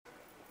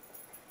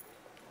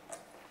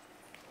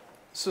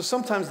So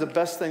sometimes the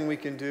best thing we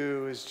can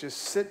do is just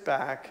sit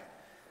back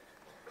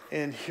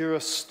and hear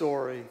a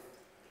story.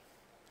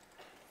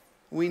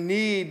 We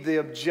need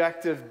the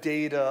objective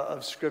data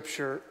of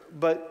Scripture,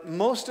 but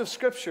most of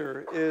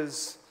Scripture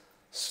is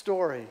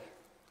story.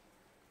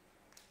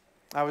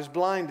 I was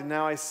blind and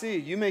now I see.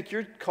 You make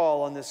your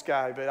call on this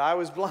guy, but I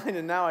was blind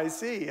and now I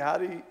see. How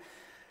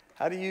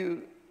do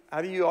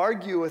you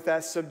argue with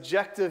that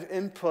subjective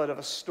input of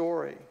a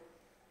story?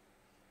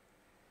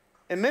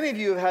 And many of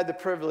you have had the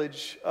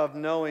privilege of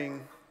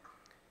knowing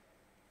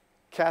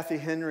Cathy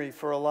Henry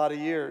for a lot of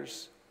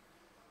years.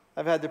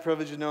 I've had the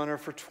privilege of knowing her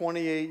for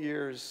 28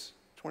 years,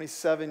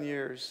 27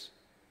 years.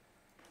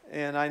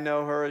 And I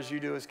know her as you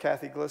do as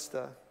Cathy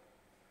Glista.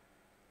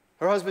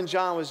 Her husband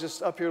John was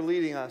just up here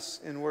leading us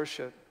in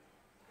worship.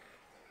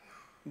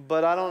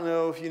 But I don't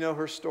know if you know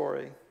her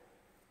story.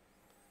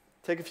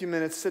 Take a few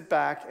minutes, sit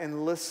back,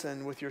 and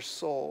listen with your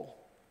soul.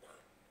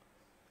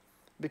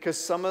 Because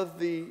some of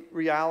the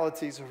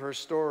realities of her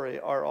story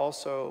are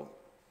also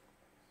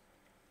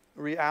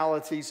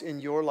realities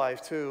in your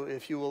life too,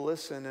 if you will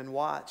listen and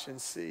watch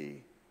and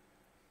see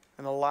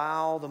and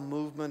allow the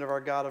movement of our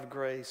God of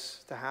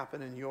grace to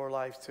happen in your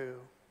life too.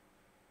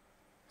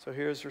 So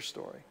here's her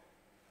story.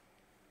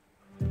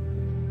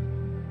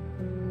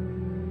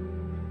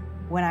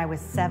 When I was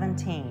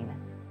 17,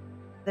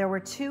 there were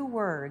 2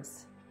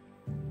 words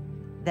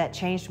that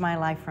changed my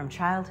life from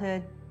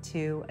childhood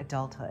to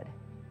adulthood.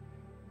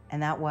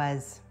 And that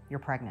was, "You're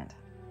pregnant."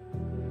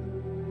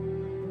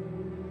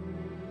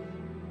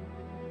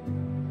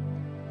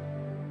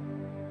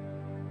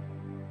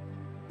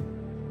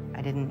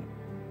 I didn't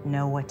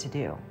know what to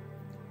do.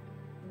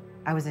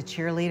 I was a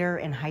cheerleader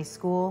in high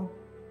school,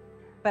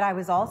 but I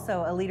was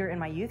also a leader in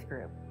my youth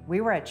group.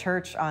 We were at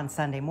church on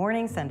Sunday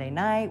morning, Sunday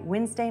night,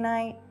 Wednesday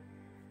night.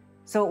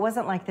 So it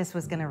wasn't like this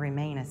was going to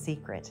remain a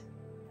secret.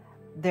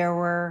 There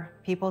were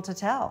people to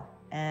tell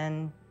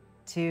and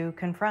to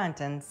confront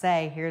and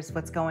say, here's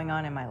what's going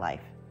on in my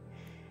life.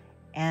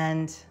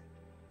 And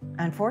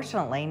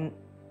unfortunately,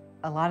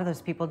 a lot of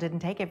those people didn't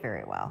take it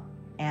very well.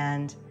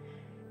 And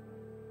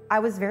I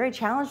was very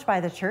challenged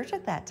by the church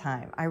at that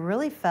time. I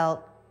really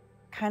felt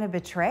kind of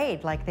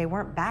betrayed, like they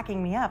weren't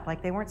backing me up,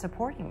 like they weren't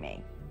supporting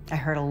me. I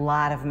heard a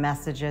lot of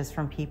messages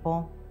from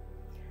people.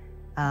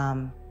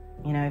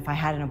 You know, if I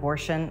had an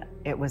abortion,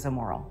 it was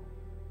immoral.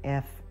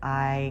 If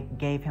I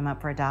gave him up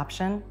for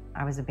adoption,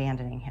 I was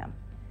abandoning him.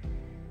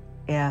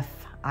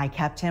 If I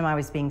kept him, I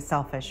was being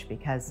selfish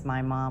because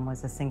my mom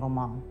was a single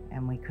mom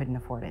and we couldn't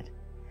afford it.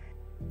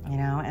 You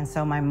know, and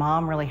so my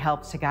mom really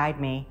helped to guide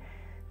me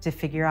to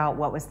figure out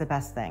what was the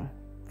best thing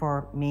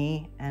for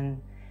me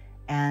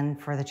and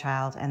for the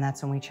child, and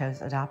that's when we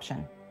chose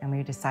adoption, and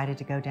we decided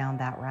to go down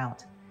that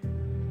route.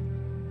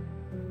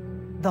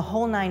 The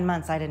whole 9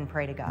 months I didn't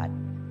pray to God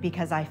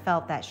because I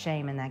felt that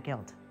shame and that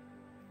guilt.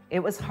 It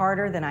was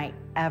harder than I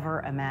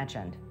ever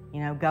imagined,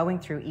 you know, going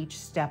through each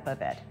step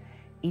of it,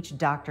 each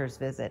doctor's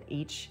visit,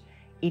 each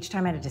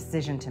time I had a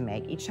decision to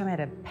make, each time I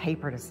had a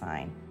paper to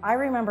sign. I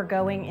remember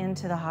going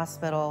into the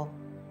hospital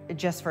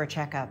just for a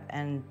checkup,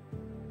 and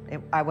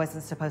I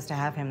wasn't supposed to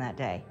have him that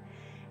day.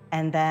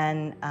 And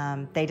then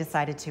they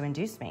decided to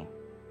induce me.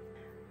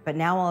 But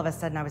now all of a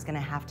sudden I was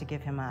gonna have to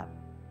give him up.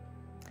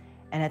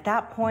 And at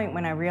that point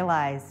when I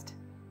realized,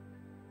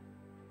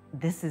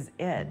 this is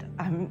it,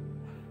 I'm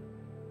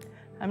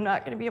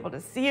not gonna be able to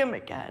see him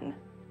again.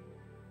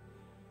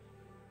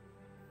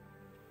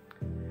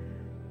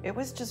 It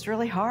was just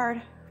really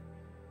hard.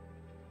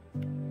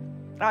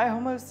 I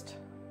almost,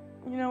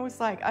 you know, was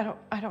like,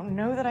 I don't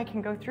know that I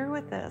can go through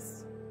with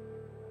this.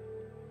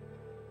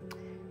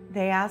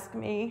 They asked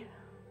me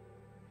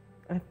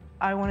if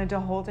I wanted to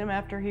hold him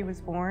after he was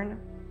born,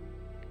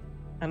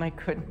 and I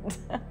couldn't.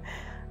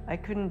 I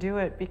couldn't do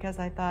it because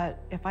I thought,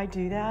 if I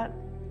do that,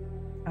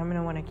 I'm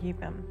gonna wanna keep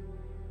him.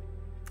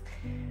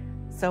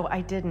 So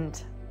I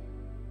didn't.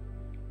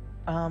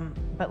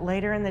 But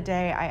later in the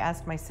day, I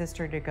asked my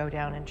sister to go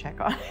down and check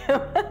on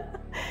him.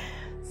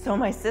 So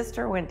my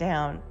sister went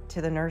down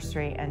to the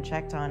nursery and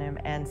checked on him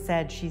and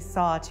said she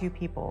saw 2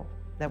 people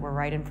that were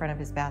right in front of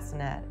his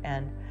bassinet,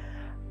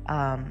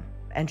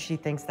 and she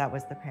thinks that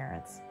was the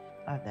parents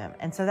of them.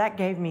 And so that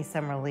gave me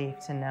some relief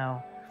to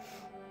know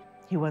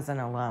he wasn't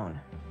alone.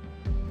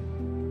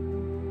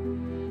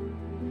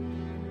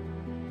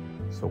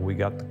 So we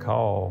got the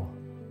call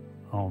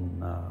on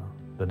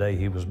the day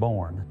he was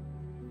born.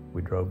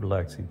 We drove to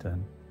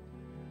Lexington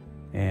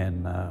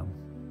and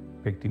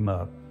picked him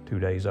up 2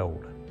 days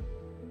old.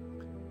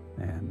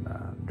 And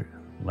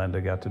Linda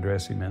got to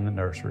dress him in the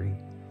nursery,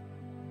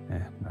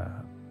 and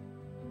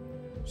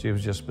she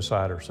was just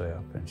beside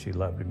herself, and she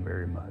loved him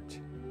very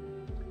much.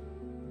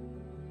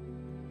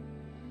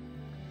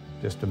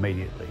 Just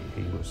immediately,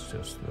 he was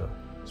just the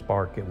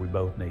spark that we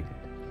both needed.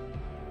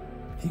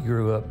 He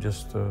grew up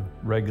just a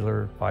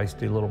regular,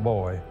 feisty little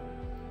boy,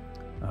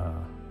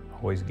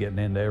 always getting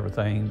into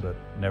everything, but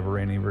never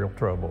any real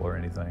trouble or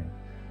anything.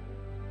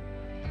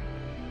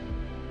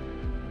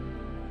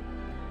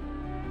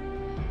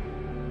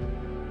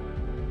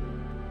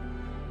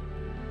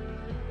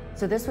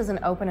 So this was an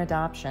open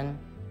adoption,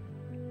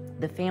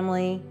 The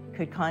family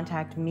could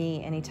contact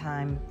me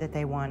anytime that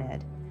they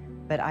wanted,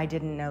 but I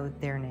didn't know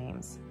their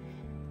names.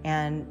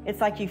 And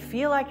it's like you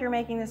feel like you're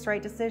making this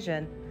right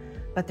decision,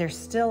 but there's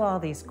still all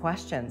these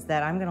questions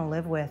that I'm gonna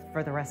live with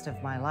for the rest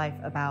of my life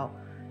about,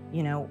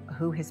 you know,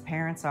 who his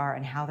parents are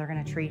and how they're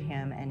gonna treat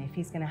him and if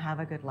he's gonna have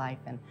a good life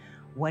and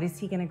what is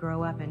he gonna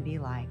grow up and be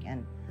like.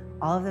 And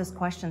all of those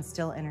questions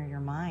still enter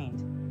your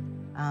mind.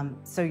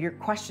 So you're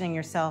questioning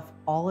yourself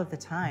all of the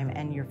time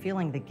and you're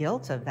feeling the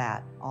guilt of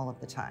that all of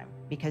the time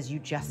because you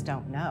just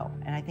don't know.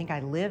 And I think I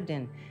lived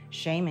in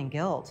shame and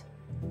guilt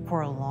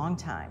for a long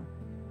time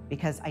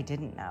because I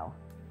didn't know.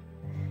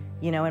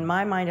 You know, in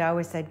my mind, I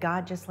always said,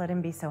 God, just let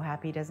him be so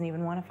happy he doesn't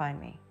even want to find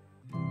me.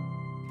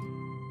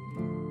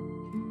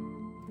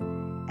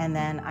 And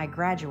then I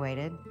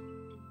graduated.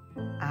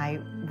 I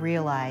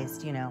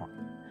realized, you know,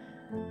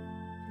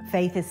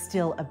 faith is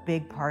still a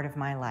big part of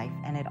my life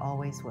and it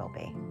always will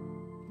be.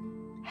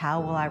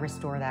 How will I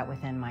restore that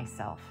within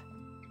myself?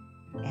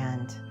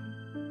 And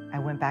I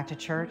went back to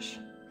church.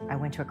 I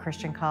went to a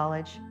Christian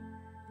college,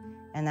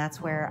 and that's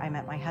where I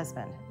met my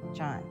husband,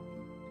 John.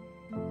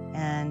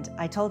 And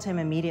I told him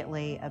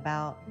immediately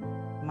about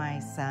my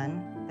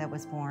son that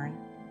was born,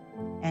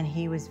 and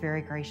he was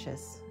very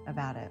gracious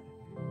about it.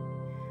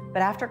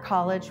 But after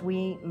college,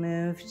 we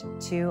moved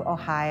to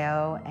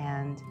Ohio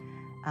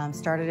and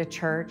started a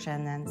church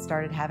and then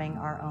started having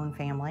our own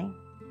family.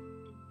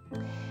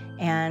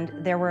 And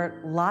there were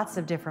lots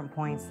of different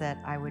points that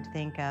I would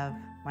think of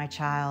my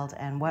child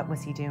and what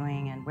was he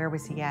doing and where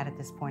was he at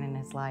this point in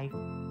his life.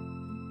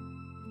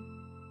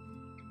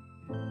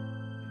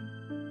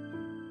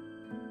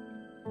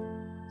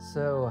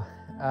 So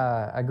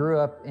I grew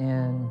up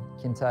in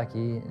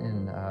Kentucky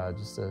in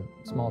just a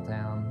small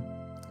town,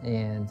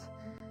 and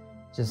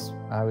just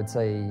I would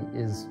say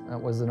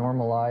was a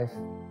normal life.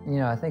 You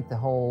know, I think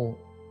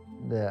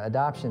the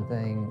adoption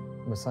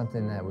thing was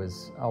something that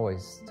was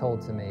always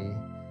told to me,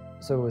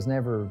 so it was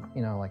never,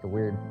 you know, like a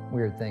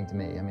weird thing to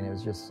me. I mean, it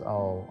was just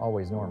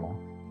always normal.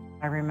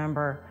 I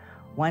remember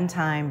one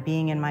time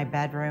being in my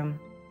bedroom,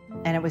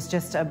 and it was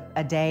just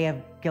a day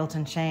of guilt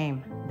and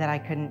shame that I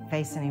couldn't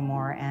face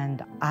anymore,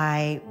 and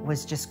I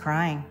was just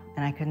crying,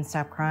 and I couldn't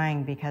stop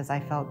crying because I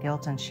felt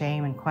guilt and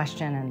shame and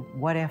question and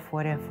what if?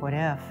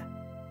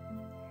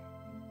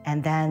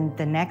 And then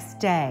the next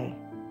day,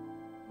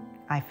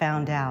 I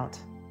found out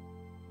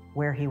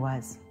where he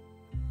was.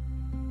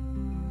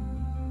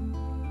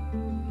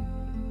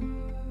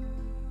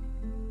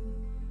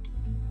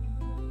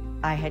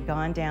 I had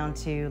gone down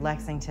to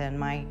Lexington,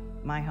 my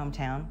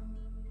hometown.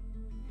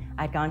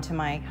 I'd gone to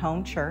my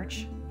home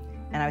church,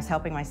 and I was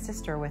helping my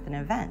sister with an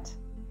event.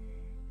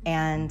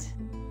 And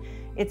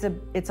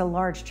it's a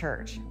large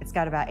church. It's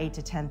got about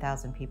 8,000 to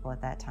 10,000 people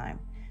at that time.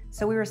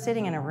 So we were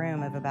sitting in a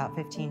room of about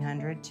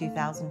 1,500,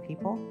 2,000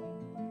 people.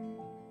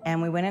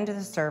 And we went into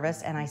the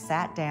service, and I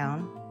sat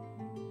down,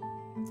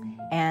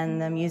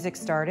 and the music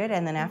started,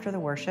 and then after the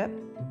worship,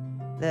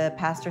 the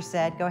pastor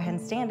said, go ahead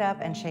and stand up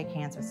and shake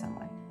hands with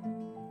someone.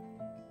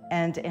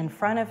 And in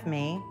front of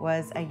me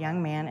was a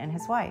young man and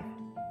his wife.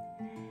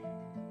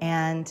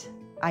 And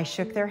I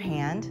shook their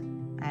hand,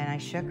 and I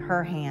shook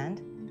her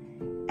hand,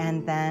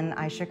 and then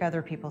I shook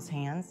other people's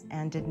hands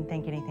and didn't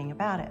think anything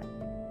about it.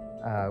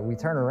 We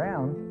turn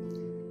around,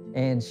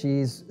 and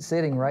she's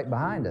sitting right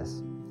behind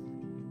us.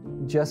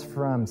 Just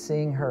from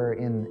seeing her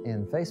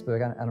in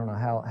Facebook, I don't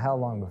know how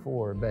long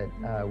before, but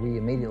we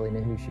immediately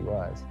knew who she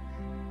was.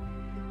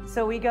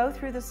 So we go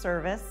through the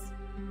service,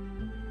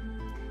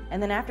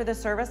 and then after the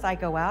service, I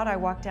go out, I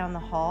walk down the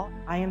hall.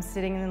 I am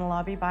sitting in the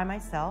lobby by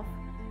myself,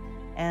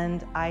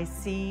 and I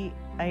see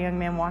a young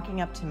man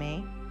walking up to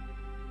me,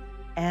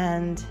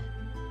 and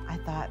I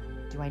thought,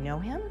 do I know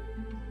him?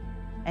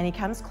 And he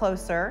comes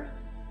closer,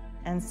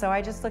 and so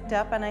I just looked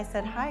up and I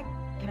said, hi,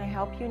 can I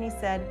help you? And he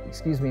said,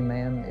 excuse me,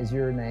 ma'am, is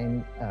your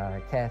name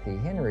Cathy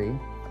Henry?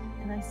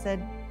 And I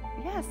said,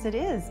 yes, it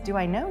is. Do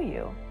I know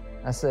you?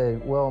 I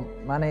said, well,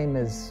 my name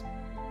is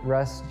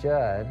Russ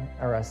Judd,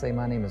 or I say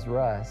my name is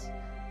Russ.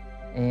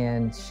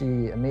 And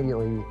she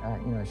immediately,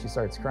 she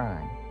starts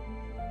crying.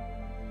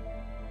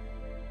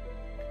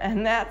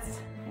 And that's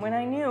when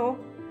I knew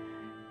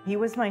he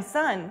was my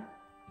son.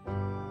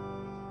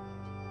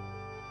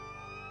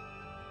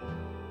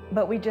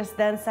 But we just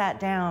then sat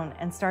down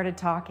and started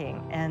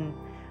talking. And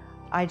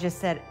I just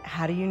said,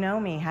 how do you know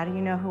me? How do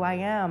you know who I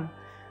am?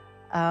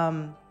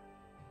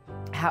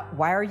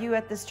 Why are you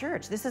at this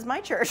church? This is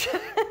my church.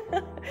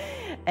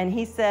 And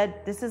he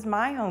said, this is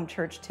my home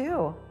church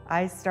too.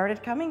 I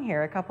started coming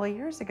here a couple of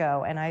years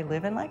ago, and I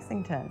live in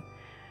Lexington.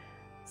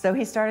 So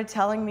he started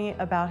telling me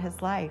about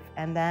his life.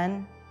 And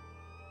then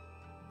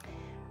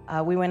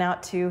we went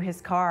out to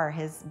his car.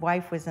 His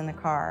wife was in the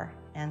car.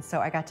 And so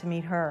I got to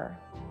meet her.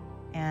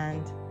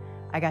 And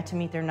I got to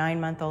meet their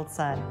 9-month-old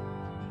son.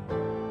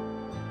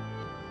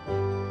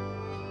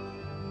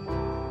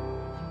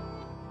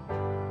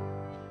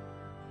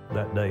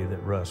 That day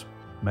that Russ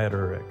met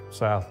her at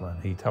Southland,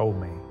 he told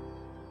me,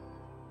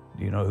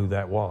 do you know who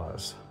that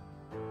was?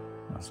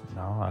 I said,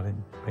 no, I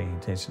didn't pay any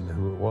attention to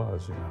who it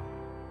was,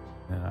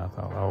 And I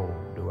thought, oh,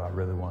 do I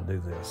really want to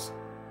do this?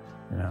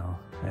 You know,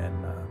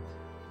 and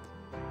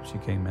she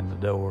came in the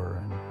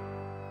door and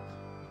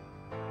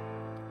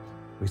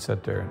we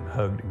sat there and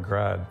hugged and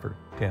cried for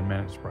 10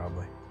 minutes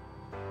probably.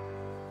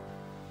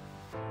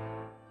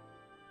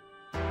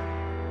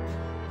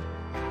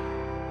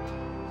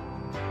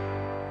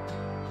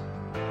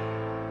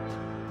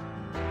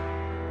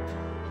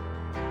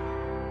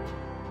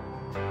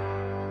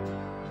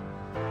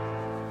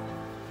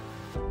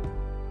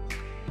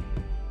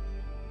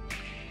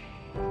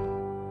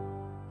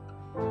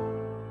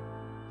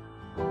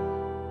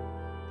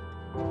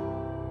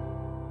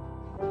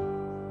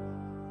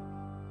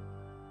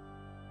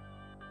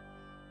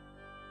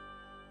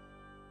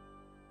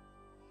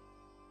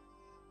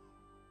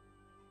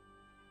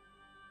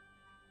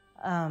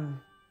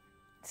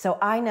 So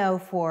I know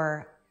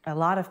for a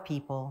lot of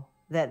people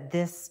that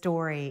this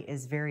story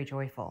is very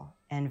joyful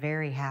and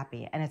very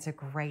happy, and it's a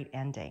great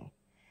ending.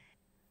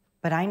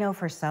 But I know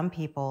for some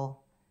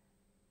people,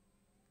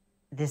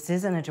 this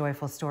isn't a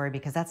joyful story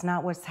because that's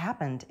not what's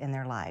happened in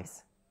their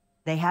lives.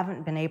 They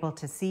haven't been able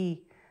to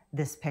see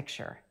this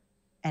picture,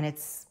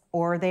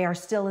 or they are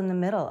still in the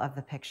middle of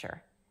the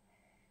picture.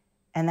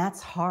 And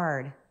that's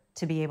hard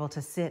to be able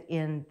to sit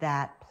in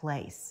that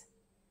place.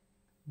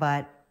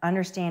 But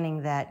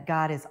understanding that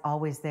God is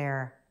always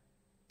there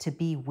to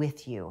be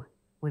with you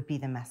would be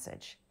the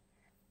message.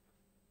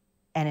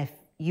 And if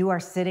you are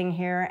sitting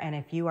here and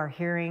if you are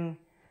hearing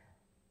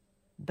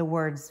the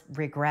words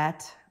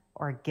regret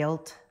or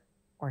guilt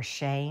or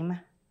shame,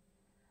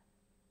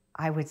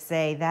 I would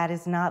say that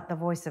is not the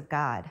voice of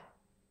God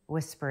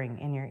whispering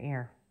in your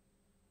ear.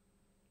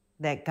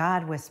 That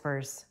God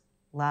whispers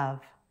love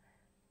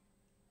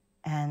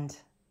and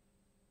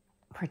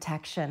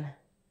protection,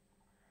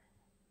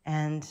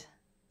 and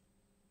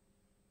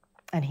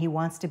He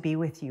wants to be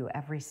with you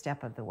every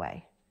step of the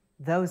way.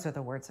 Those are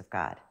the words of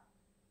God.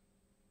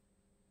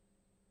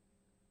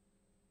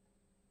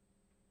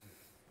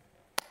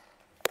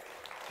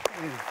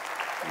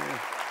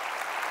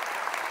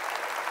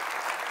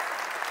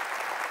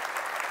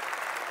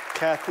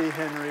 Cathy,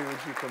 Henry, would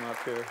you come up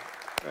here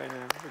right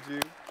now? Would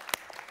you?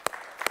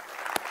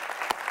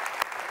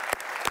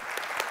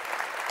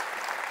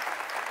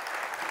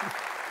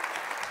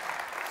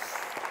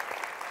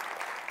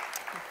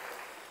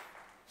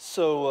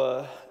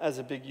 So, as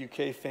a big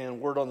UK fan,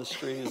 word on the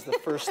street is the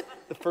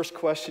first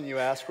question you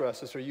ask for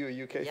us is, "Are you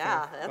a UK fan?"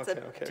 Yeah, that's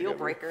a deal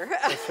breaker.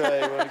 That's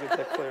right. We want to get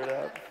that cleared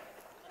up.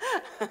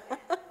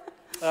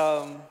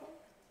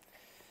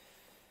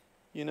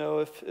 You know,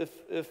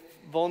 if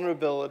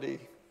vulnerability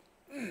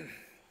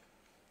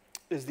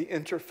is the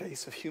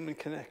interface of human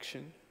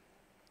connection,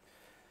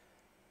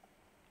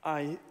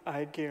 I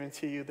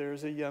guarantee you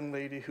there's a young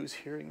lady who's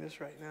hearing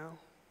this right now,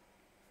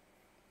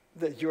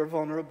 that your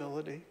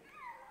vulnerability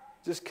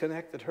just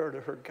connected her to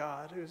her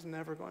God, who's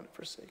never going to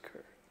forsake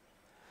her.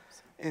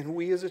 And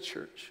we as a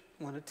church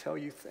want to tell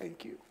you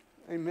thank you.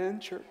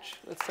 Amen, church?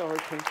 Let's tell her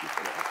thank you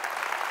for that.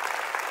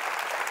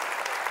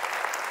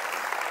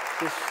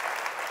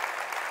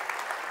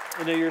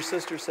 You know, your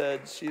sister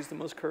said she's the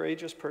most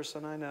courageous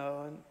person I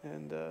know,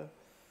 and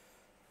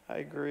I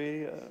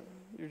agree.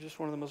 You're just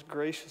one of the most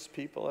gracious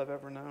people I've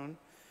ever known.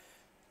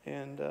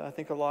 And I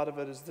think a lot of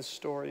it is this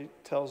story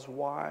tells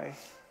why.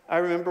 I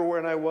remember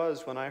when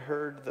I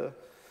heard the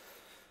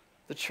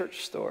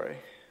church story,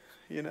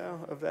 you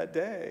know, of that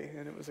day.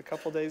 And it was a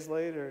couple days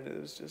later, and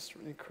it was just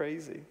really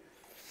crazy.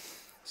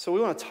 So we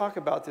want to talk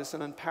about this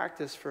and unpack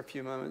this for a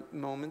few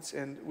moments.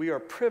 And we are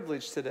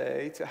privileged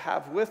today to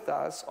have with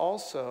us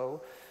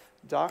also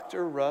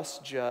Dr. Russ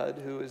Judd,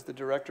 who is the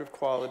Director of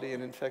Quality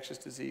and Infectious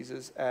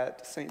Diseases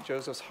at St.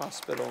 Joseph's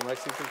Hospital in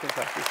Lexington,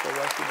 Kentucky. So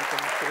Russ, you can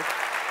come up here.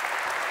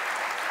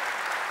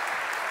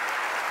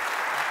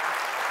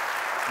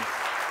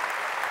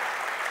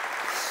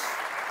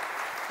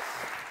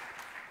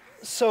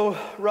 So,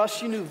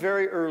 Russ, you knew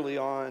very early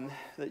on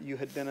that you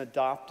had been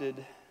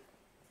adopted.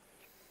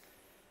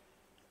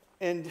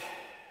 And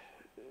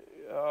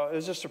it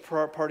was just a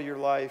part of your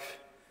life.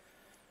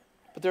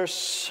 But there's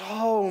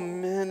so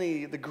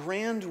many. The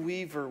Grand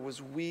Weaver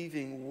was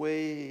weaving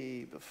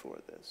way before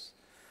this.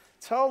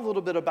 Tell a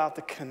little bit about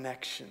the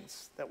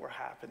connections that were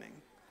happening.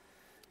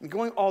 And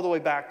going all the way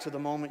back to the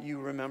moment you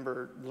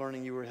remember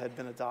learning you had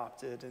been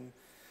adopted, and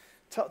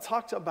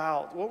talk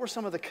about what were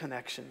some of the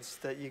connections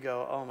that you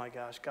go, oh my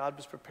gosh, God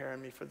was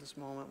preparing me for this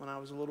moment when I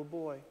was a little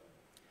boy.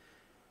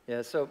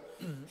 Yeah, so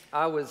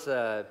I was,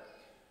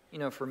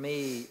 for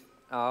me,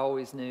 I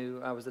always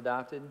knew I was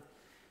adopted.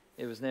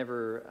 It was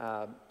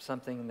never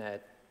something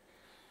that,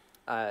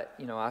 I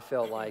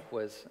felt like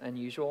was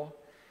unusual.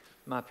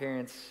 My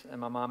parents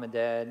and my mom and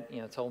dad,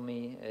 told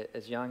me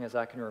as young as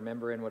I can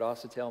remember, and would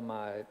also tell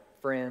my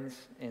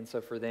friends. And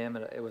so for them,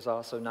 it was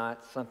also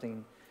not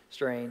something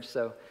strange.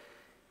 So,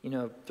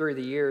 through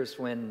the years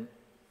when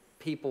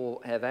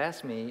people have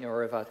asked me,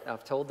 or if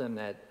I've told them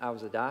that I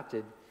was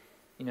adopted,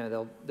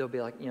 they'll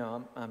be like,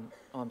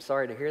 I'm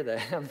sorry to hear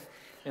that.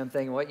 I'm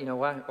thinking,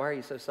 why are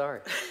you so sorry?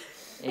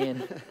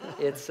 And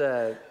it's,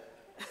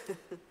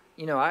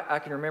 you know, I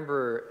can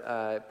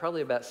remember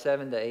probably about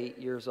 7 to 8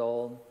 years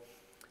old,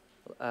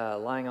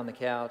 lying on the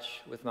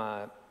couch with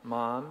my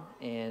mom,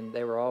 and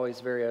they were always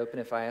very open.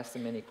 If I asked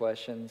them any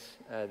questions,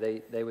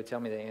 they would tell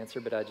me the answer,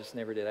 but I just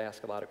never did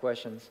ask a lot of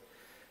questions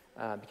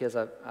because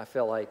I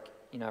felt like,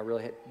 you know, I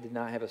really did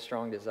not have a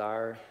strong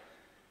desire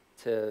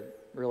to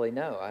really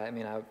know. I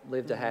mean, I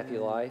lived a happy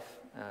life,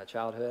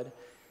 childhood,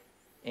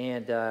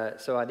 and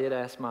so I did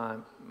ask my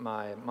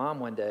mom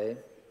one day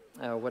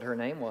what her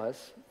name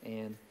was,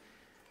 and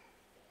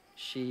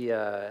she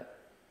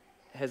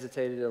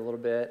hesitated a little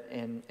bit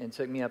and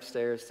took me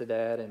upstairs to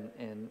Dad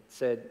and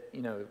said,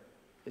 you know,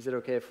 is it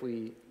okay if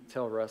we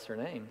tell Russ her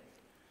name?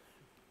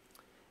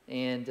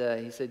 And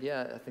he said,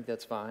 yeah, I think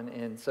that's fine.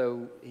 And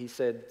so he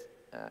said,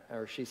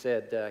 or she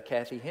said,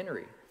 Cathy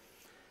Henry.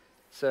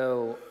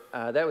 So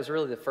that was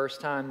really the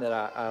first time that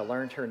I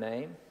learned her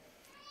name.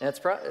 And it's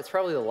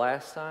probably the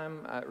last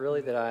time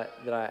really that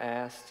I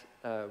asked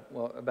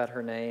well, about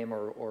her name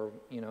or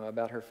you know,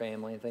 about her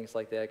family and things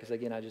like that, because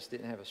again, I just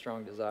didn't have a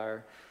strong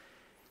desire.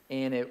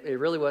 And it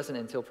really wasn't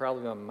until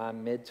probably my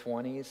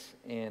mid-20s,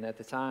 and at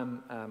the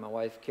time, my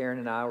wife Karen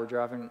and I were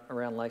driving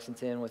around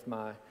Lexington with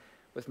my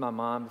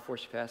mom before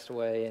she passed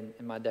away,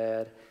 and my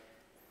dad.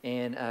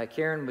 And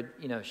Karen would,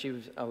 you know,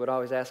 I would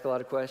always ask a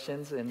lot of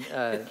questions and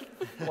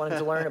wanted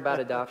to learn about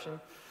adoption.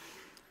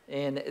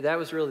 And that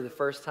was really the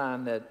first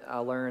time that I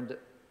learned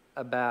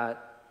about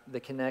the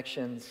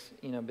connections,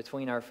 you know,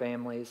 between our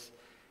families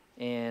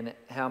and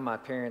how my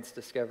parents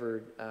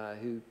discovered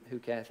who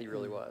Cathy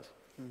really was.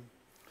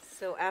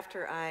 So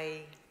after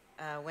I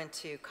went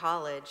to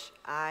college,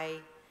 I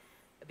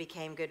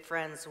became good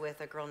friends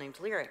with a girl named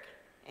Lyric.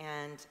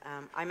 And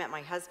I met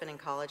my husband in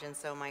college, and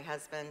so my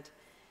husband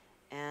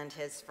and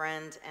his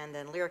friend, and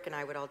then Lyric and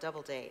I would all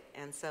double date.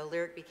 And so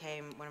Lyric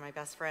became one of my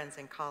best friends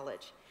in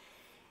college.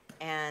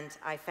 And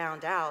I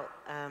found out,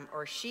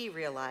 or she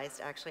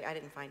realized, actually, I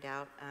didn't find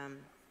out,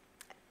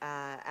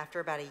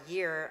 after about a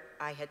year,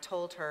 I had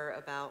told her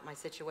about my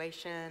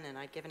situation, and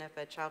I'd given up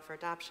a child for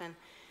adoption.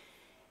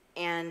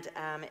 And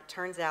it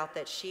turns out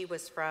that she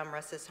was from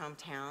Russ's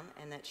hometown,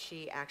 and that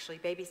she actually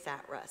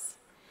babysat Russ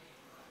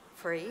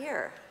for a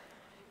year.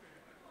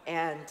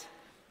 And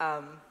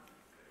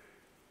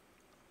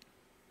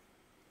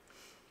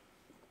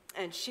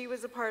she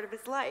was a part of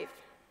his life,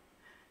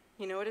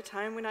 you know, at a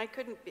time when I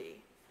couldn't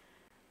be.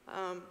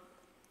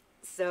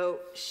 So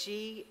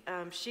she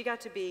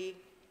got to be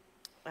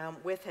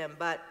with him,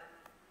 but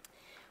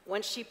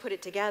once she put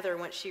it together,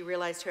 once she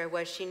realized who I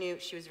was, she knew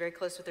she was very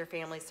close with her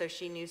family, so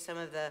she knew some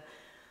of the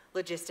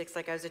logistics.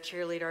 Like, I was a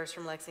cheerleader, I was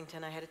from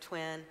Lexington, I had a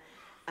twin,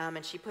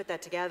 and she put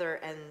that together,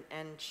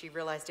 and she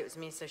realized it was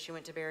me, so she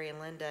went to Barry and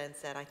Linda and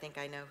said, I think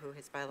I know who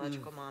his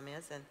biological mom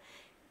is,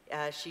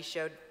 and she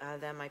showed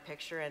them my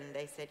picture, and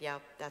they said, yeah,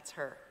 that's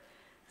her.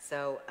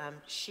 So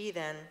she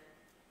then,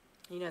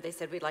 you know, they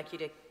said, we'd like you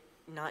to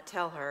not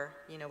tell her,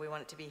 you know, we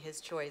want it to be his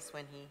choice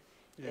when he,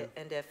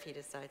 and if he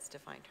decides to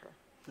find her.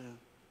 Yeah.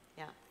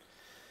 Yeah.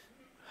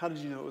 How did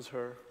you know it was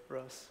her,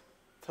 Russ?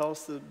 Tell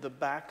us the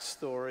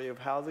backstory of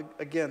how, the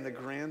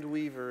Grand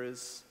Weaver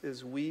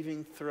is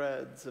weaving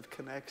threads of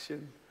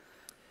connection.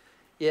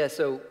 Yeah,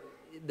 so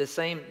the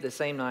same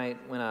night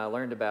when I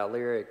learned about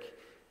Lyric,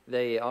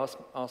 they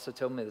also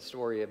told me the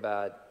story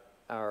about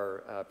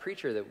our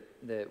preacher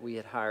that we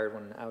had hired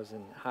when I was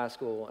in high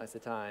school at the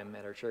time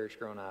at our church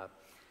growing up.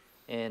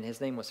 And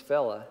his name was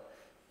Fella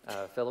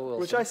Wilson.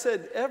 Which I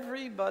said,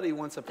 everybody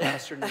wants a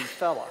pastor named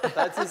Fella.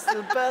 That's just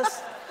the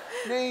best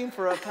name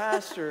for a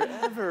pastor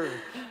ever.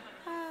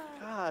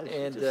 God,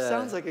 it just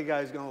sounds like a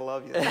guy who's going to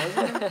love you,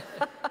 doesn't it?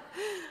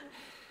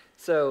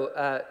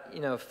 So, you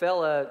know,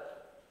 Fella,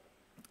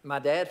 my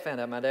dad found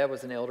out. My dad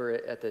was an elder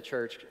at the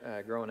church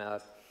growing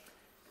up.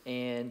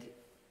 And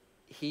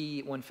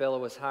when Fella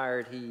was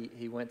hired,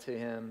 he went to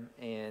him,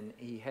 and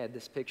he had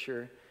this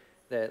picture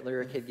that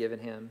Lyric had given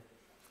him,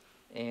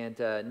 and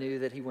knew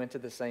that he went to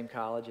the same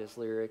college as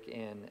Lyric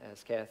and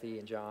as Cathy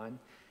and John,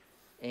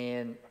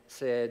 and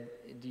said,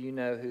 do you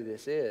know who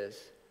this is?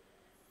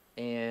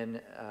 And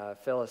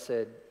Fella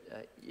said,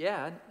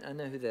 yeah, I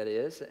know who that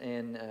is.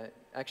 And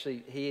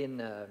actually,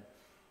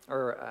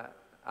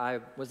 I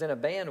was in a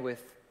band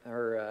with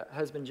her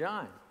husband,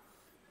 John,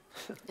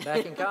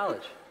 back in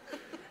college.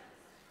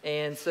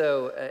 And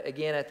so,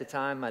 again, at the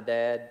time, my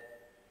dad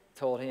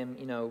told him,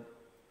 you know,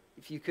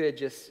 if you could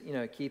just, you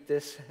know, keep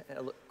this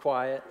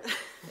quiet,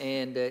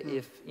 and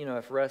if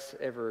Russ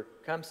ever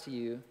comes to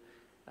you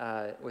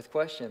with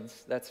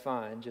questions, that's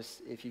fine.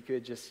 Just if you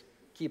could just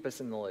keep us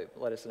in the loop,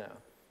 let us know.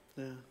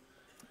 Yeah.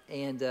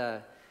 And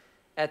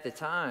at the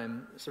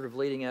time, sort of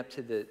leading up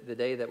to the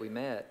day that we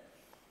met,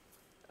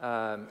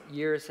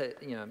 years had,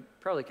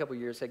 probably a couple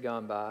years had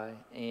gone by,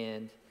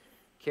 and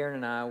Karen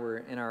and I were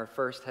in our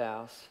first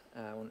house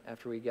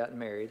after we gotten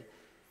married.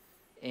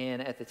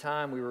 And at the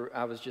time,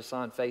 I was just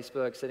on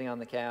Facebook, sitting on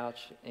the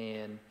couch,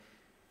 and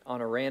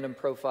on a random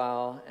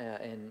profile,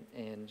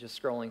 and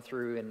just scrolling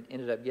through, and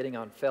ended up getting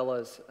on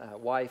Fella's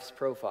wife's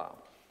profile.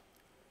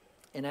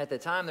 And at the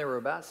time, there were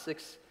about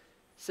six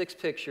 6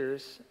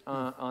 pictures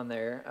on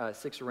there,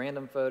 6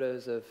 random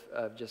photos of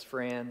just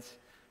friends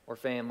or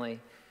family.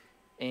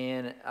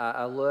 And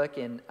I look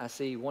and I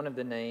see one of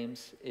the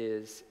names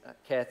is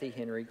Cathy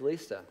Henry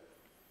Glista.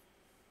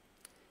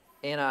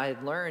 And I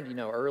had learned,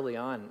 early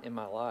on in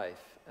my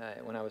life,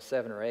 when I was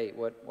 7 or 8,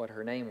 what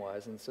her name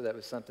was. And so that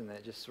was something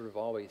that just sort of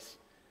always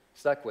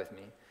stuck with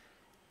me.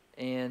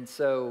 And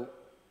so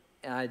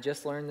I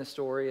just learned the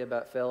story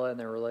about Fela and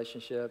their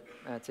relationship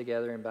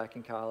together and back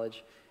in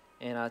college.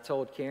 And I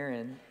told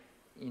Karen,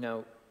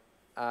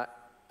 I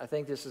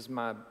think this is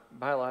my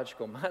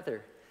biological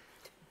mother.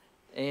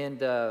 And,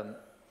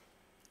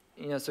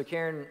 so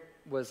Karen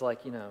was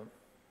like,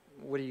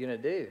 what are you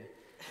going to do?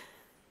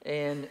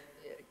 And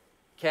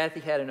Cathy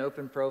had an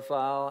open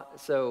profile.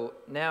 So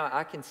now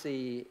I can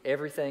see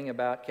everything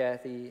about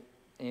Cathy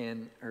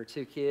and her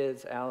 2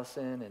 kids,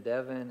 Allison and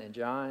Devin and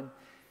John,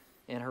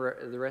 and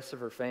the rest of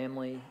her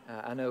family.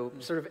 I know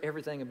sort of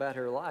everything about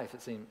her life,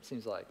 it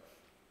seems like.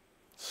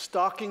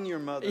 Stalking your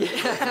mother.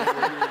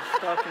 Yeah.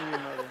 Stalking your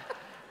mother.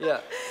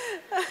 Yeah.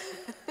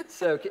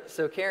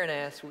 So Karen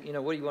asked, what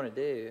do you want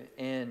to do?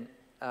 And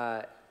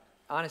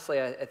honestly,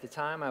 at the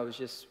time, I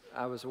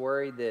was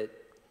worried that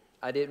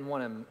I didn't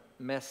want to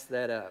mess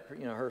that up.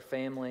 Her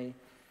family,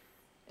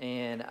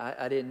 and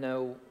I didn't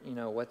know,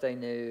 what they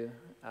knew.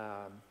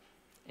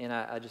 And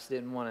I just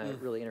didn't want to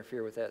really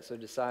interfere with that, so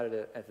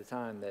decided at the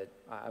time that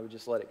I would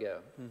just let it go.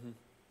 Mm-hmm.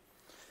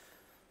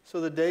 So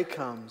the day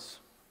comes,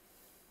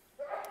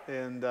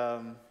 and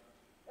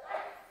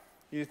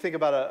you think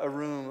about a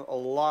room a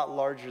lot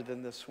larger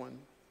than this one.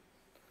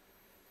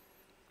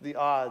 The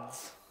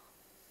odds.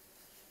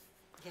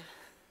 Yeah.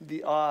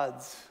 The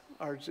odds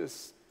are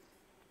just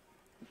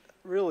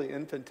really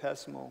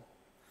infinitesimal.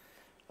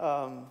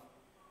 What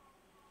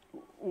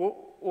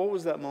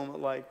was that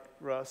moment like,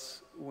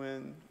 Russ,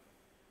 when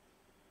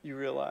you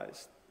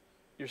realized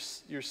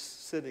you're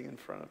sitting in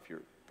front of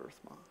your birth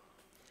mom?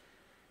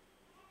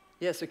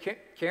 Yeah, so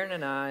Karen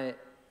and I,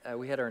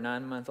 we had our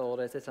 9-month-old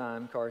at the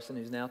time, Carson,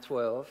 who's now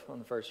 12, on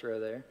the first row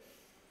there.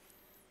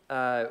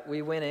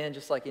 We went in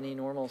just like any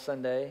normal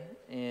Sunday,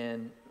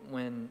 and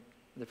when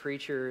the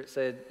preacher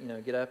said,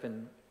 get up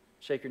and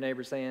shake your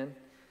neighbor's hand,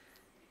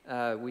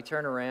 we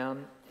turn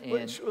around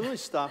and... Let me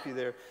stop you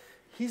there.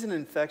 He's an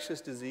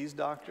infectious disease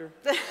doctor.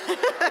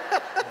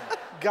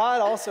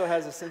 God also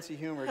has a sense of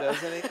humor,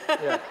 doesn't he?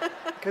 Yeah.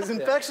 Because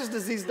infectious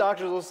disease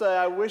doctors will say,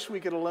 I wish we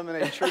could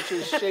eliminate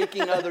churches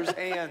shaking others'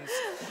 hands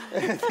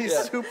and these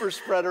super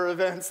spreader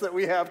events that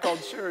we have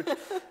called church.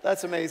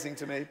 That's amazing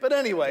to me. But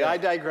anyway, I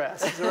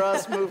digress. So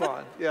us move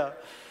on. Yeah.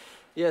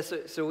 Yeah,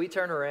 so we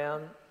turn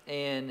around,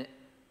 and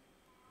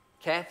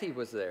Cathy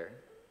was there.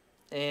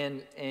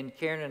 And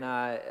Karen and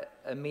I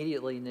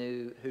immediately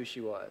knew who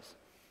she was.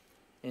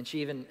 And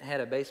she even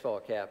had a baseball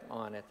cap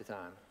on at the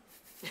time.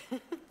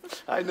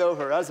 I know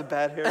her. That was a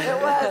bad hair day.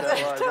 It was.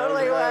 It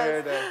totally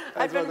was.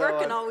 I've been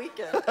working all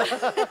weekend.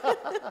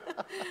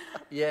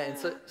 Yeah, and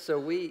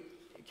so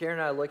Karen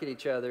and I look at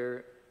each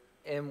other,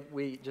 and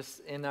we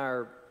just, in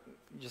our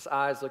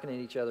eyes looking at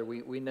each other,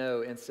 we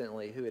know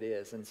instantly who it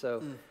is. And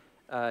so,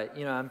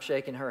 I'm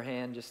shaking her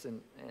hand, just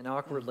an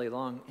awkwardly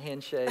long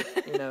handshake,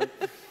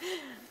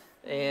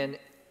 And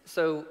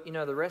so,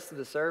 the rest of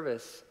the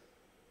service,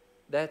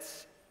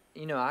 that's,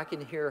 I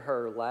can hear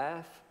her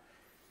laugh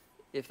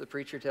if the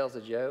preacher tells a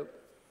joke.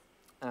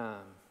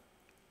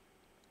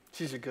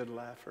 She's a good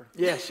laugher.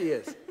 Yeah, she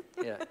is.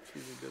 Yeah.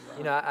 She's a good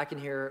laugher. I can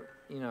hear,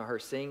 her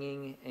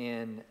singing,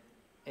 and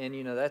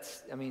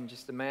that's,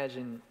 just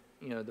imagine,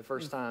 the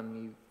first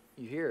time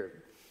you hear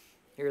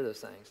those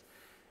things.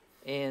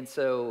 And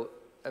so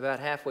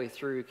about halfway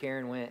through,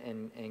 Karen went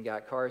and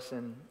got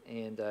Carson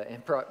and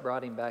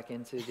brought him back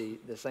into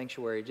the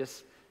sanctuary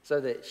just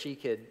so that she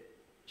could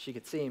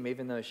see him,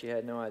 even though she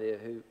had no idea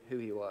who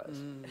he was.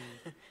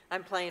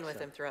 I'm playing with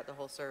him throughout the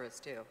whole service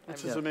too.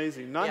 Which is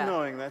amazing. Not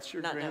knowing that's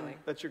your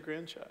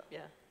grandchild. Yeah.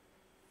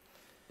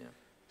 Yeah.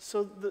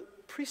 So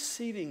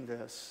preceding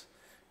this,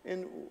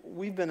 and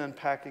we've been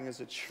unpacking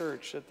as a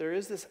church that there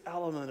is this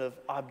element of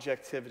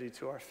objectivity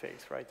to our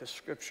faith, right? The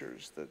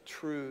scriptures, the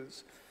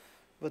truths.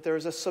 But there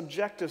is a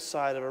subjective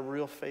side of a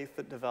real faith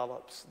that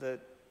develops that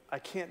I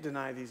can't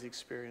deny these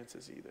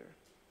experiences either.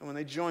 And when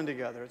they join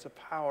together, it's a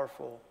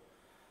powerful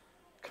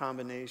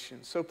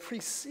combination. So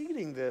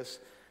preceding this,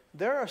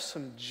 there are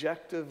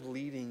subjective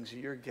leadings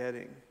you're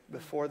getting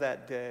before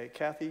that day.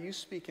 Cathy, you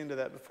speak into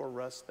that before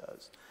Russ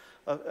does.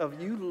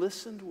 Of you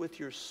listened with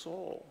your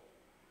soul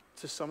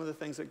to some of the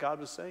things that God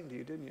was saying to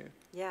you, didn't you?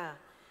 Yeah,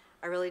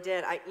 I really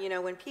did.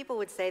 When people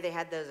would say they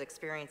had those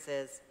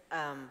experiences,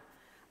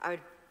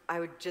 I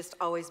would just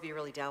always be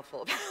really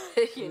doubtful about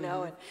it,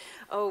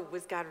 and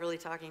was God really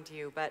talking to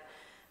you? But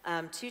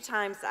 2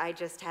 times I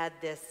just had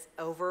this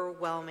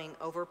overwhelming,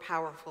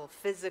 overpowerful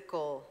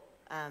physical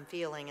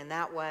feeling, and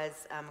that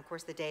was, of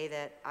course, the day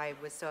that I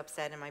was so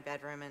upset in my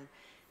bedroom, and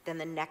then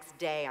the next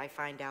day I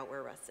find out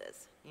where Russ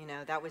is.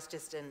 That was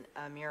just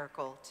a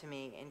miracle to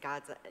me in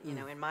God's,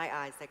 in my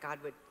eyes, that God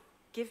would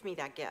give me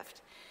that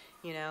gift,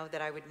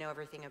 that I would know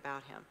everything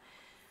about him.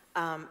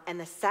 And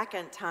the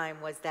second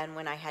time was then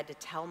when I had to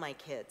tell my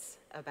kids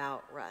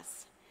about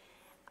Russ.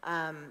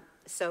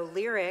 So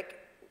Lyric,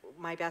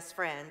 my best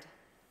friend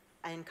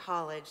in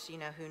college, you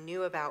know, who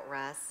knew about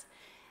Russ,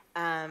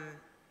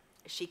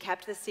 she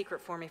kept this secret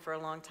for me for a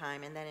long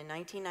time. And then in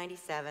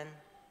 1997,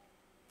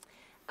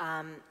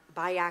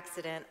 by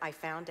accident, I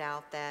found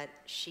out that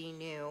she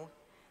knew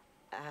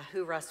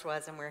who Russ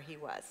was and where he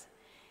was.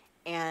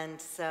 And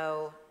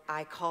so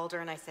I called her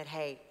and I said,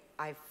 hey,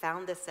 I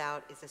found this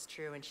out. Is this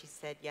true? And she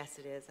said, yes,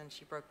 it is. And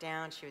she broke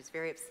down. She was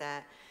very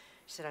upset.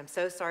 She said, I'm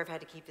so sorry I've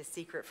had to keep this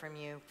secret from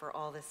you for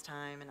all this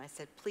time. And I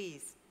said,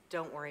 please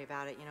don't worry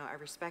about it. You know, I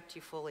respect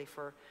you fully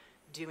for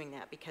doing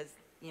that because,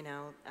 you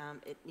know,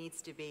 it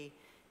needs to be,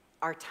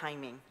 our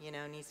timing, you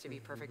know, needs to be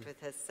perfect with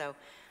this. So,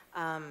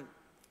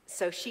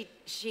 so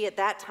she at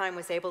that time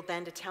was able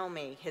then to tell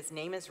me, his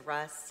name is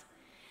Russ.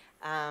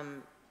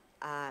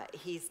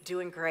 He's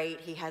doing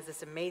great. He has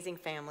this amazing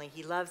family.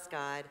 He loves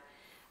God.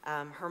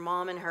 Her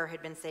mom and her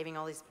had been saving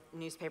all these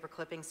newspaper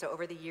clippings, so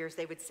over the years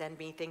they would send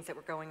me things that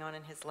were going on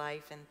in his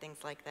life and things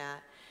like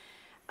that.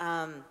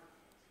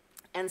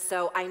 And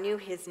so I knew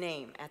his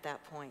name at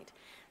that point.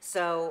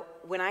 So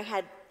when I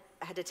had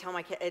to tell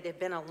my kids, it had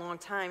been a long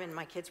time and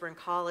my kids were in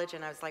college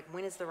and I was like,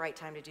 when is the right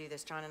time to do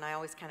this, John? And I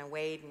always kind of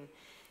weighed and,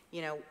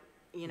 you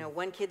know,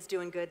 one kid's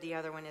doing good, the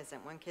other one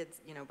isn't. One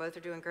kid's, you know, both are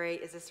doing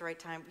great. Is this the right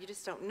time? You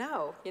just don't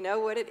know, you know,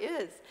 what it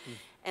is.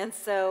 And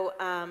so,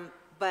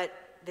 but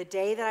the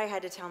day that I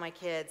had to tell my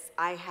kids,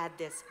 I had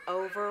this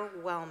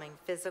overwhelming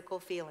physical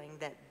feeling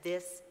that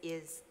this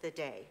is the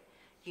day.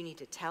 You need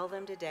to tell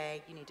them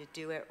today. You need to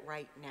do it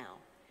right now.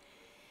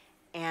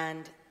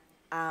 And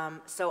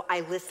so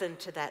I listened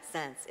to that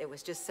sense. It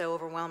was just so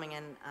overwhelming,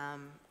 and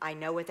I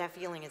know what that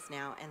feeling is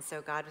now. And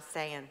so God was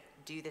saying,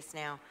 do this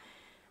now.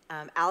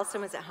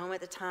 Allison was at home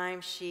at the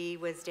time. She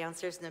was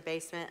downstairs in the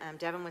basement.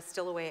 Devin was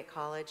still away at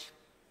college.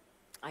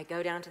 I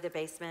go down to the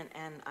basement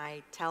and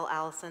I tell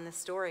Allison this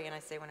story, and I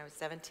say, when I was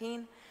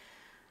 17,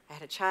 I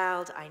had a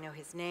child. I know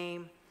his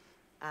name.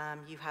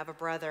 You have a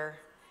brother,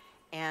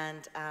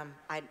 and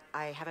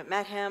I haven't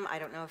met him. I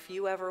don't know if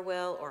you ever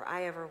will or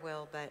I ever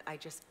will, but I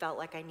just felt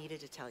like I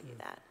needed to tell you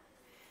that.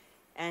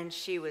 And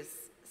she was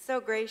so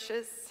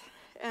gracious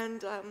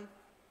and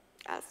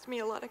asked me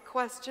a lot of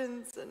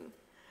questions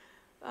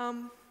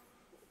and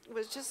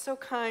was just so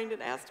kind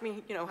and asked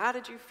me, you know, how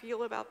did you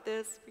feel about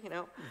this? You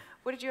know,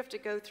 what did you have to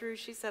go through?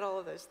 She said all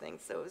of those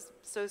things, so it was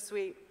so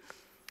sweet.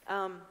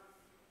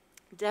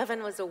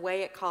 Devin was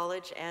away at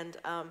college, and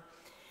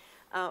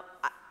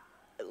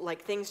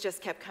like things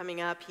just kept coming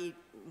up. He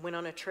went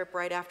on a trip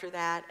right after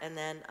that, and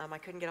then I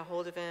couldn't get a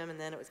hold of him, and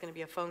then it was going to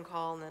be a phone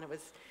call, and then it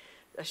was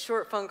a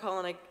short phone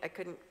call, and I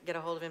couldn't get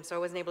a hold of him, so I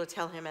wasn't able to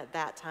tell him at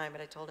that time,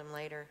 but I told him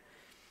later.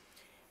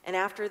 And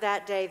after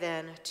that day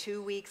then,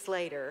 2 weeks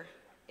later,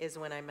 is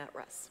when I met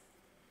Russ.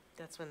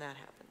 That's when that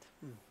happened.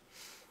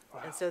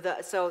 Wow.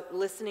 And so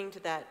listening to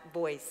that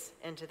voice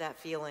and to that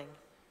feeling,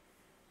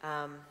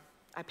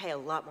 I pay a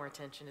lot more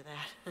attention to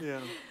that.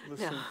 Yeah,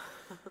 listen.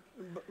 Yeah.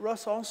 But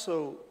Russ,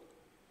 also,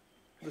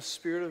 the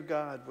Spirit of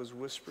God was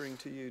whispering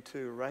to you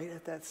too, right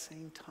at that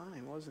same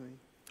time, wasn't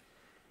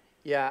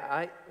he?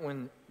 Yeah,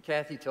 when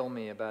Cathy told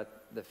me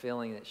about the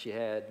feeling that she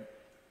had,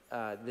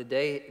 the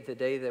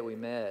day that we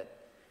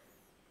met,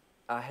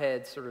 I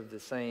had sort of the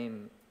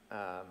same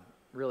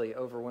really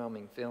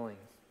overwhelming feeling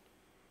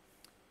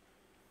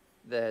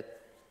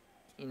that,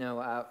 you know,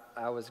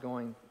 I was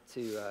going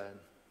to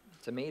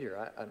meet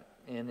her,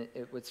 and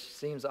which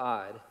seems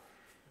odd,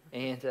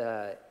 and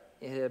it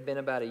had been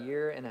about 1.5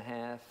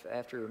 years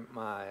after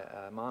my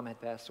mom had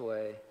passed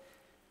away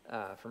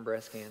from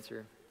breast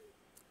cancer,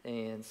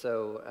 and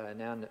so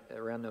now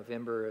around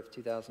November of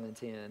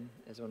 2010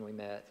 is when we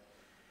met,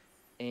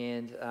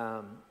 and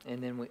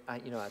then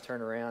I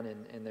turn around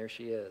and there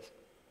she is.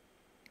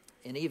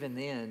 And even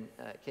then,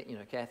 you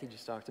know, Cathy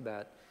just talked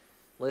about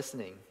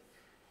listening.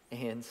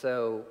 And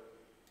so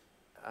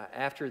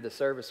after the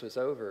service was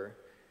over,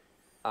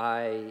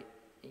 we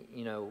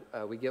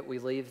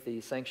leave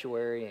the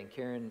sanctuary, and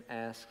Karen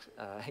asks,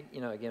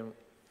 you know, again,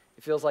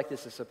 it feels like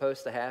this is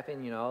supposed to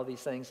happen. You know, all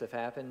these things have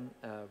happened.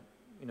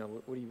 You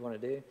know, what do you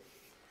want to do?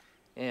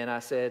 And I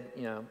said,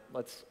 you know,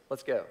 let's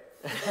go.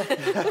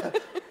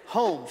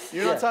 Home.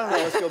 You're not talking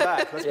about let's go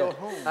back. Let's go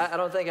home. I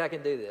don't think I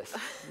can do this.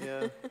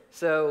 Yeah.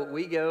 So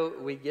we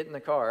get in the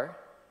car,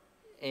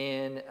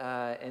 and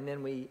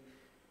then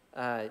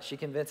she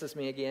convinces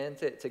me again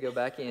to go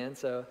back in.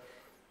 So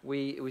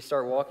we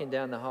start walking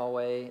down the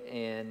hallway,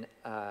 and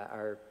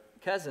our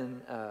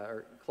cousin,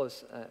 our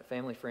close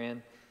family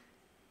friend,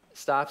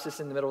 stops us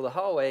in the middle of the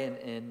hallway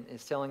and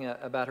is telling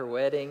about her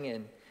wedding,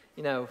 and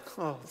you know,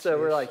 so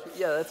we're like,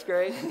 yeah, that's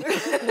great.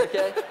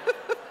 Okay.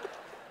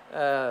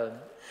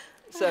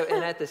 So,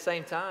 and at the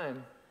same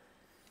time,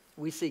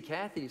 we see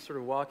Cathy sort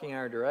of walking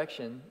our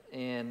direction,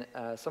 and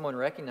someone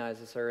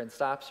recognizes her and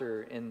stops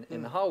her in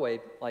the hallway,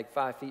 like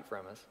 5 feet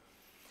from us.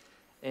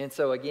 And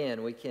so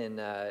again, we can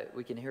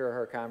hear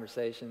her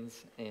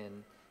conversations,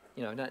 and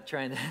you know, not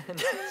trying to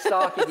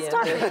stalk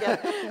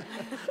again,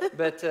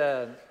 but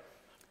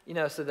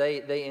so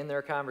they end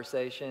their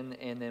conversation,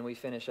 and then we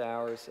finish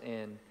ours,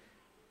 and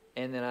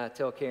then I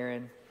tell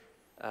Karen,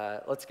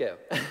 let's go.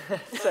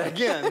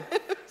 Again.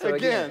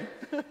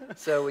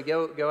 So we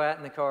go out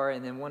in the car,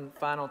 and then one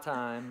final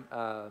time,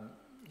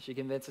 she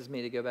convinces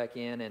me to go back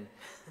in,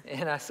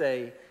 and I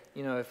say,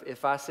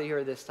 if I see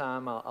her this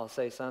time, I'll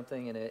say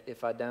something, and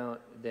if I don't,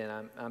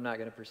 then I'm not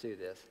going to pursue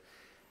this.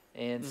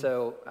 And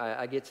so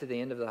I get to the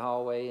end of the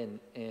hallway,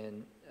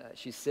 and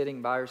she's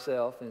sitting by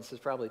herself, and this is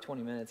probably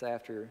 20 minutes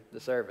after the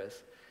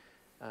service.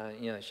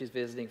 She's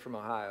visiting from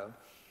Ohio.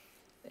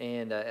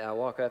 And I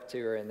walk up to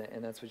her,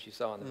 and that's what you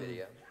saw in the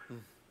video.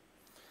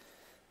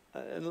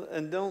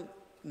 And don't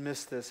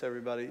miss this,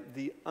 everybody.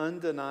 The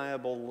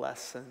undeniable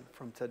lesson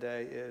from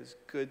today is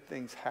good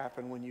things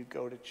happen when you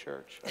go to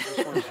church. I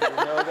just want you to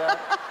know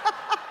that.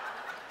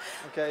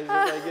 Okay, is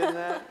everybody getting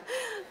that?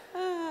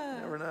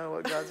 You never know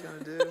what God's going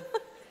to do.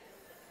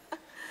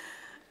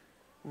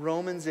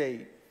 Romans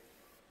 8.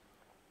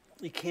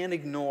 You can't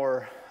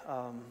ignore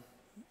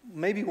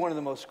maybe one of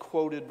the most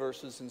quoted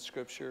verses in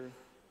Scripture,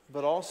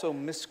 but also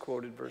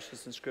misquoted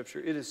verses in Scripture.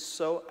 It is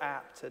so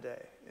apt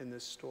today in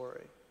this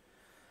story.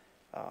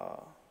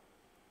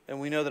 And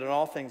we know that in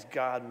all things,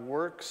 God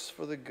works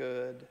for the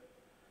good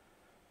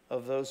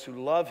of those who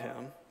love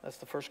him. That's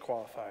the first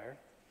qualifier.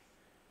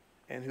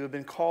 And who have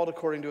been called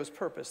according to his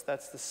purpose.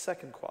 That's the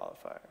second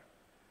qualifier.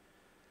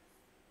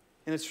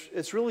 And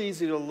it's really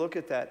easy to look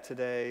at that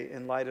today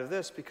in light of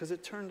this, because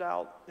it turned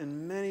out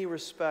in many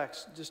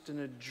respects just in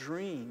a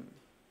dream.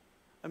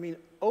 I mean,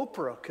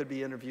 Oprah could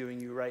be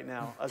interviewing you right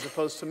now as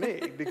opposed to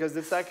me, because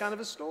it's that kind of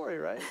a story,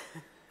 right?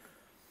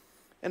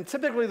 And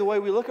typically the way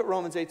we look at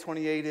Romans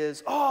 8:28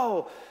 is,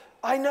 oh,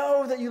 I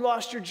know that you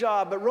lost your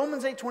job, but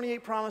Romans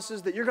 8:28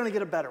 promises that you're going to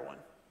get a better one.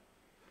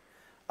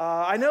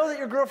 I know that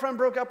your girlfriend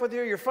broke up with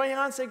you, your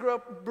fiance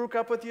broke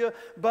up with you,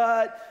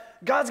 but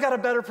God's got a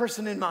better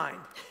person in mind.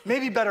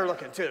 Maybe better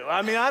looking too.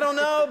 I mean, I don't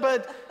know,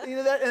 but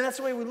and that's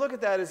the way we look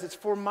at that, is it's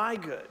for my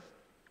good.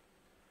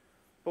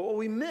 But what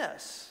we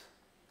miss,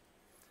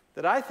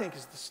 that I think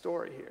is the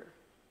story here,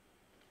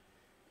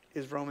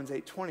 is Romans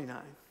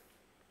 8:29.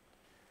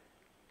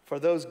 For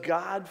those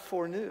God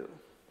foreknew,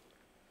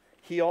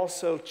 he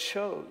also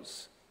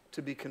chose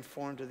to be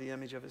conformed to the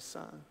image of his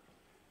Son.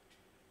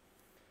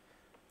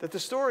 That the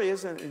story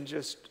isn't in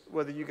just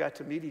whether you got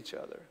to meet each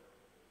other,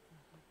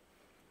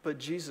 but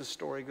Jesus'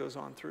 story goes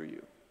on through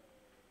you.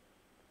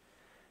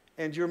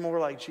 And you're more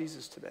like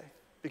Jesus today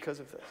because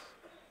of this.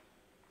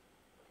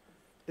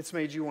 It's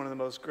made you one of the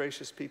most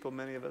gracious people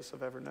many of us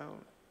have ever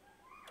known.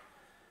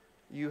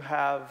 You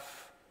have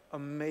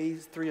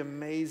three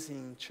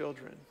amazing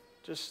children,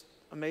 just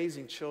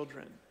amazing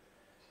children.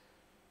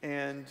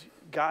 And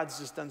God's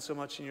just done so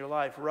much in your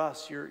life.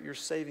 Russ, you're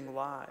saving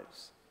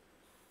lives.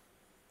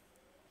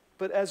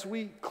 But as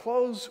we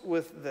close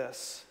with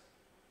this,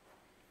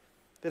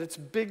 that it's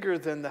bigger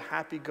than the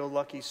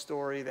happy-go-lucky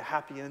story, the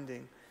happy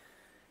ending.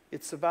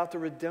 It's about the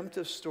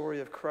redemptive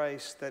story of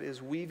Christ that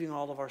is weaving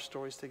all of our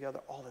stories together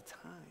all the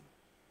time.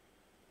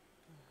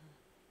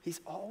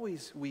 He's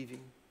always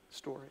weaving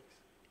stories.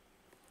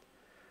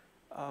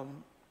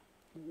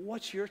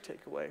 What's your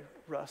takeaway,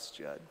 Russ,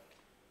 Judd?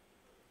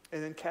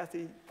 And then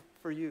Cathy,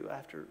 for you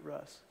after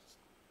Russ.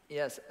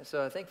 Yes,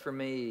 so I think for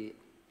me,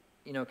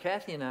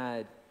 Cathy and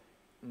I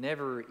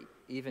never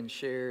even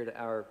shared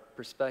our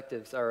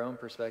perspectives, our own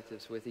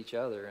perspectives with each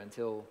other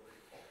until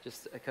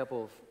just a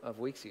couple of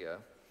weeks ago.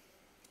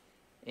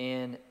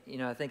 And,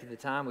 I think at the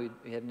time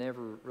we had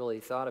never really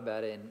thought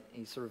about it, and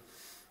he sort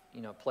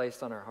of,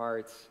 placed on our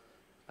hearts.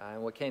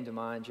 And what came to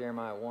mind,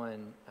 Jeremiah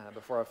 1,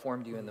 before I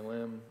formed you in the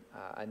womb,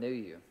 I knew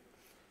you.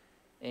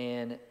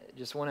 And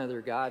just one other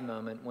God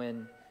moment,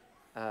 when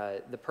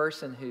the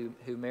person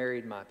who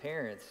married my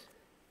parents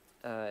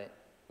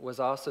was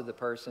also the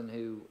person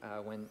who,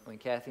 when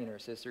Cathy and her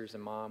sisters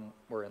and mom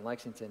were in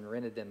Lexington,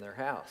 rented them their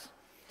house.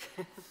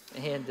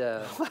 And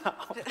wow,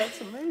 that's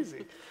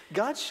amazing.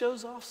 God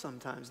shows off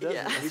sometimes,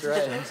 doesn't he?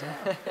 That's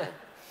right.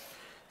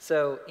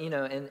 So,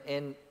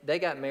 and they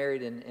got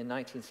married in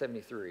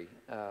 1973,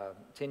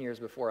 10 years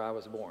before I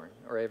was born,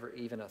 or ever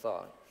even a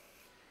thought.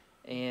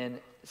 And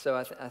so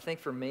I think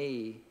for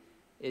me,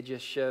 it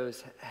just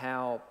shows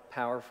how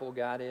powerful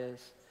God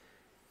is.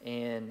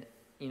 And,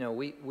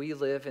 we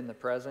live in the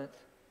present.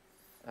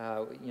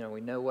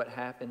 We know what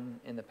happened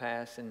in the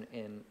past,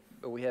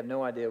 but we have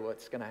no idea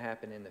what's going to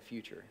happen in the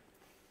future.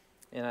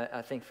 And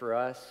I think for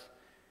us,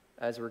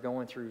 as we're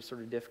going through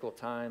sort of difficult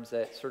times,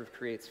 that sort of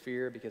creates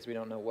fear because we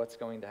don't know what's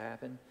going to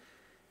happen.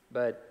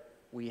 But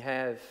we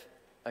have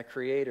a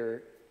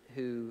Creator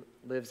who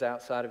lives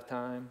outside of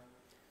time.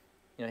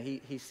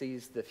 He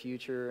sees the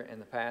future and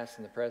the past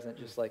and the present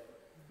just like,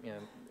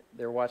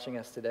 they're watching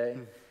us today.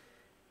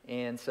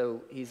 And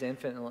so he's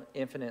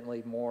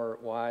infinitely more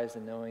wise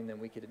and knowing than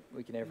we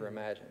could ever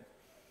imagine.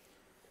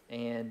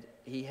 And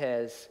he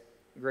has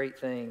great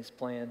things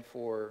planned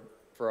for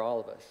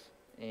all of us.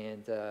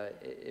 And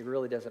it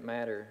really doesn't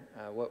matter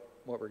what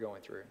we're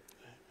going through.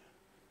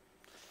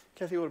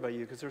 Cathy, what about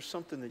you? Because there's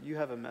something that you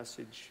have a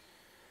message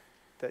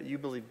that you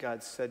believe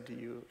God said to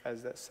you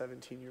as that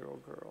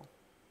 17-year-old girl?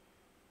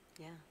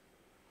 Yeah.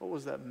 What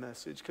was that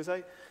message? Because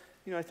I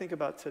think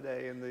about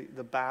today and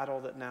the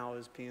battle that now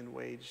is being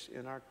waged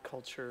in our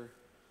culture.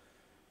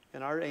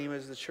 And our aim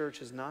as the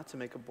church is not to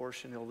make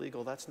abortion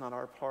illegal. That's not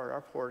our part.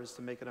 Our part is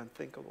to make it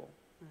unthinkable.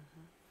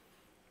 Mm-hmm.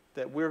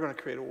 That we're going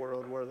to create a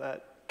world where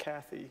that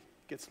Cathy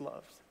gets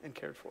loved and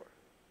cared for.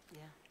 Yeah.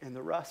 And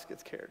the Russ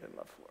gets cared and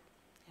loved for.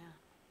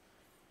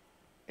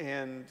 Yeah.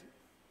 And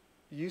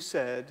you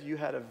said you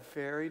had a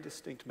very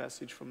distinct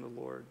message from the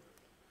Lord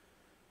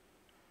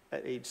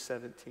at age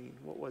 17.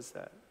 What was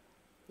that?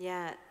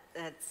 Yeah,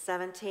 at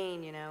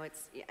 17,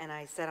 and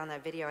I said on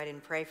that video I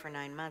didn't pray for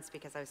 9 months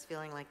because I was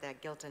feeling like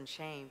that guilt and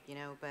shame,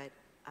 but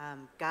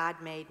God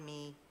made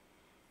me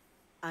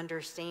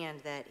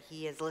understand that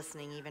he is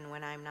listening even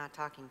when I'm not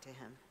talking to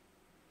him.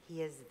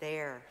 He is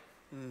there,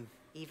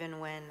 even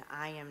when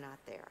I am not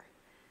there.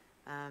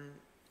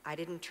 I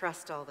didn't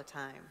trust all the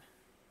time,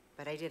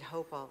 but I did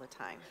hope all the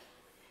time.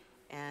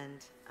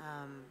 And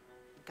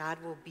God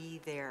will be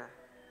there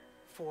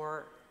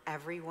for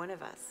every one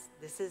of us.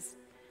 This is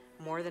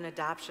more than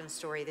adoption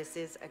story. This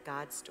is a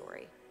God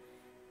story.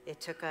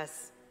 It took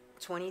us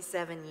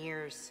 27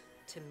 years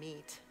to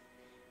meet,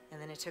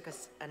 and then it took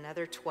us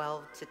another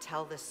 12 to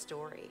tell this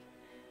story,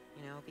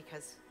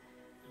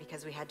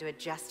 because we had to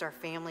adjust our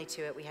family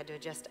to it. We had to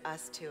adjust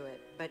us to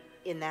it. But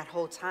in that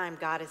whole time,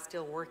 God is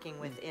still working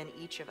within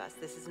each of us.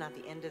 This is not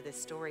the end of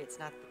this story. It's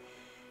not,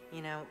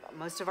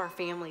 most of our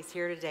families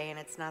here today, and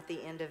it's not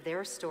the end of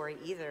their story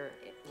either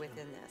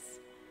within this.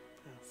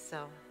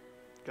 So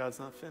God's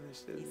not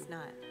finished, is he? He's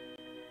not.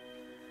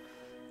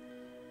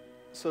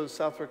 So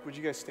Southbrook, would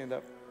you guys stand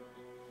up?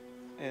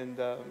 And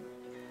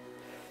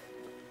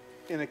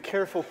in a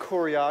careful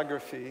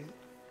choreography,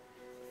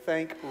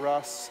 thank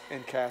Russ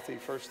and Cathy,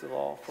 first of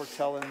all, for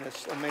telling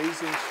this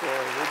amazing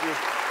story. Would you?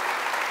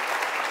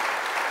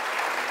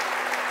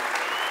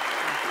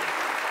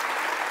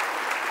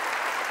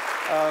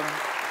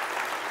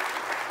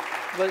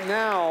 But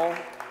now,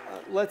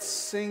 let's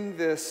sing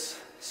this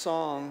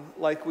song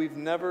like we've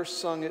never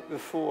sung it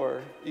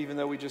before, even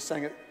though we just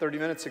sang it 30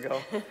 minutes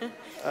ago.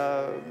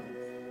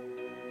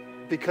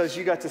 Because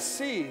you got to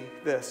see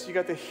this. You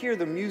got to hear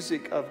the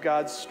music of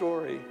God's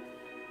story.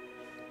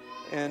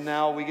 And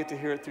now we get to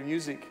hear it through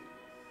music.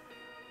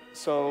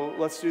 So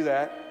let's do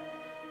that.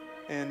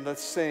 And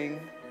let's sing,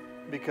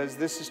 because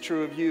this is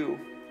true of you,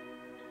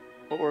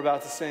 what we're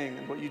about to sing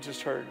and what you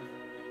just heard.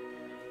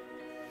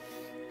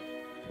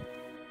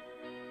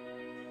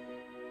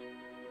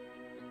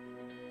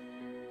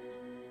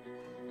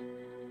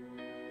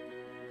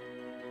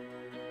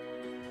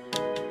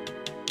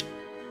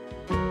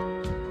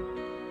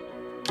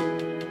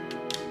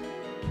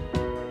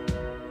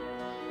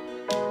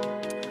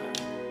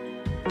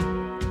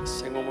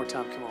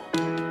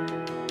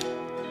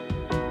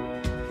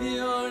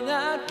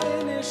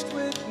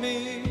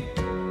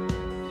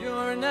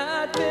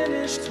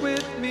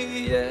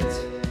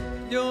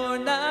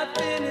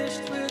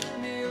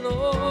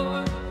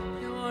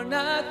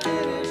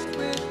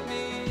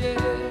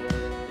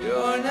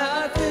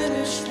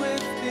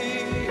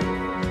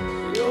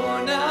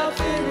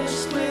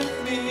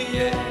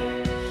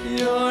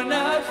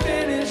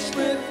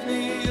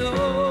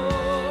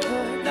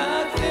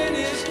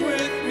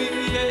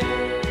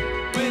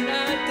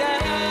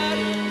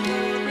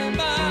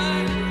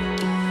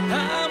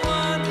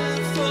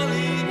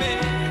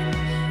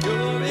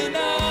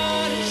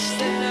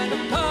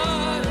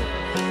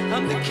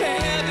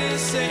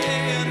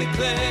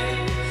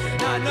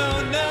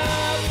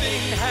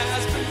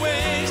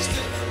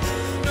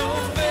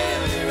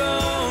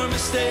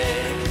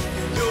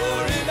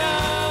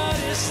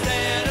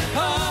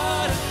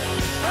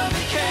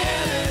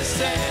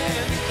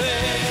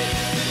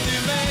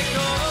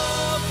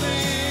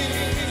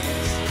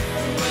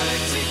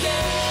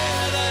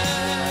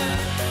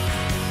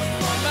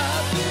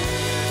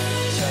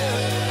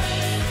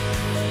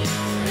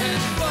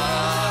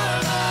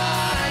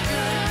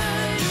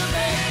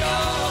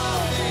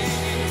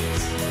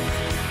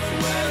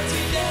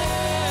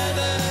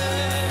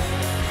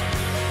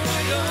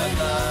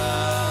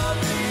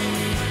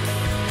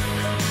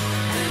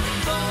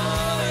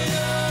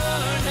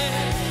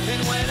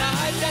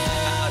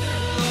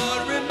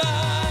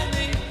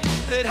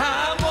 That